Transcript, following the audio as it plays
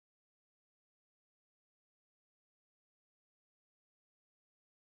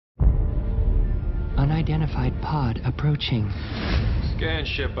Unidentified pod approaching. Scan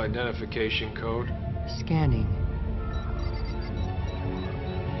ship identification code. Scanning.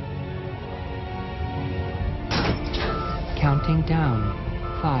 Counting down.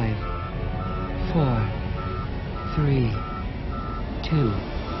 5, 4, 3, 2,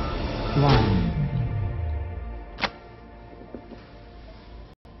 1.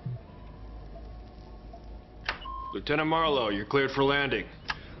 Lieutenant Marlowe, you're cleared for landing.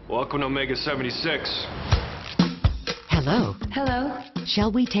 Welcome to Omega 76. Hello. Hello. Shall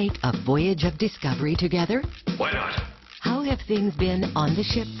we take a voyage of discovery together? Why not? How have things been on the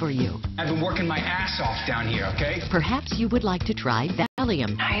ship for you? I've been working my ass off down here, okay? Perhaps you would like to try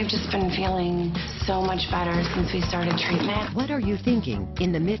Valium. I have just been feeling so much better since we started treatment. What are you thinking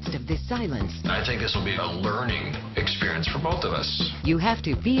in the midst of this silence? I think this will be a learning experience for both of us. You have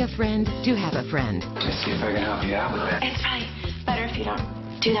to be a friend to have a friend. Let's see if I can help you out with that. It's probably better if you don't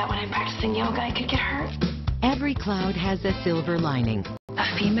do that when I'm practicing yoga. I could get hurt. Every cloud has a silver lining.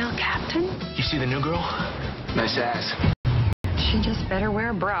 A female captain? You see the new girl? Nice ass. She just better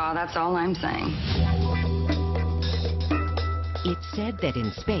wear a bra, that's all I'm saying. It's said that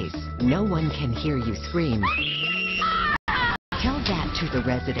in space, no one can hear you scream. Tell that to the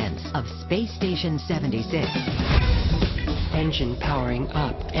residents of Space Station 76. Engine powering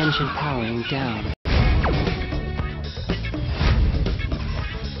up. Engine powering down.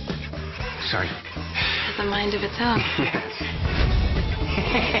 Sorry. Has a mind of its own.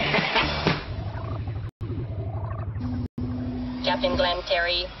 Captain Glenn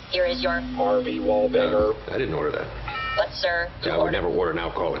Terry, here is your... Harvey Wallbanger. I didn't order that. What, sir? I would never order an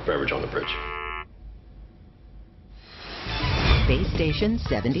alcoholic beverage on the bridge. Space Station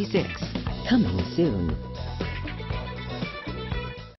 76. Coming soon.